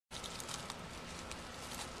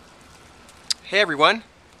Hey everyone,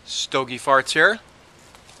 StogieFarts here.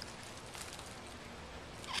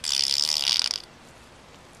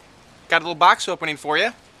 Got a little box opening for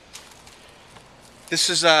you. This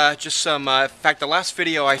is just some, in fact the last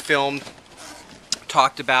video I filmed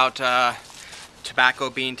talked about tobacco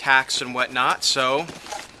being taxed and whatnot, so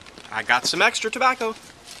I got some extra tobacco.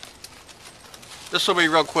 This will be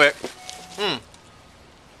real quick.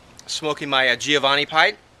 Smoking my Giovanni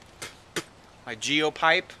pipe, my Geo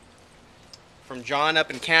pipe from John up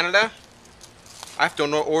in Canada. I have to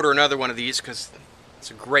order another one of these because it's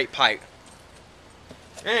a great pipe.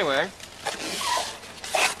 Anyway,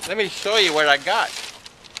 let me show you what I got.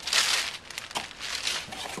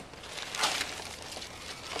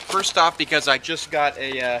 First off, because I just got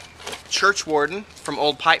a church warden from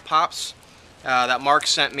Old Pipe Pops that Mark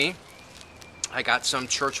sent me, I got some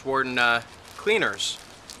church warden cleaners.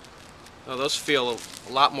 Well, those feel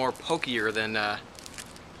a lot more pokier than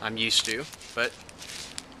I'm used to, but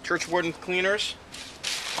church warden cleaners.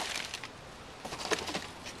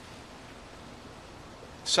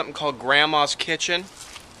 Something called Grandma's Kitchen.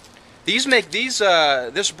 These make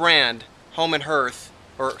this brand, Home and Hearth,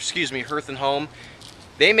 or excuse me, Hearth and Home.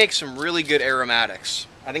 They make some really good aromatics.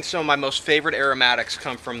 I think some of my most favorite aromatics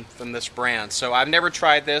come from this brand. So I've never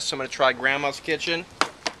tried this. So I'm going to try Grandma's Kitchen.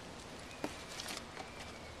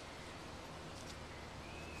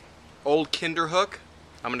 Old Kinderhook.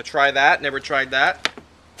 I'm going to try that. Never tried that.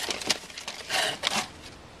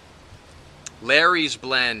 Larry's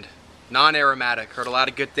Blend. Non-aromatic. Heard a lot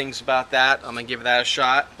of good things about that. I'm going to give that a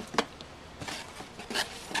shot.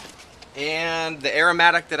 And the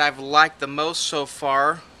aromatic that I've liked the most so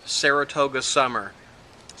far, Saratoga Summer.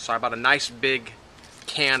 So I bought a nice big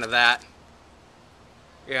can of that.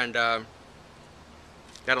 And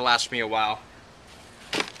that'll last me a while.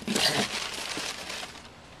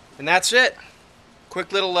 And that's it.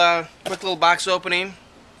 Quick little box opening.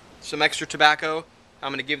 Some extra tobacco.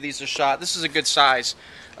 I'm gonna give these a shot. This is a good size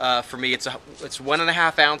for me. It's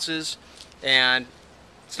 1.5 ounces, and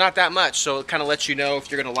it's not that much. So it kind of lets you know if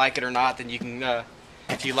you're gonna like it or not. Then you can,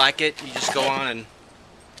 if you like it, you just go on and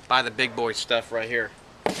buy the big boy stuff right here.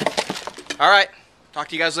 All right. Talk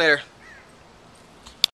to you guys later.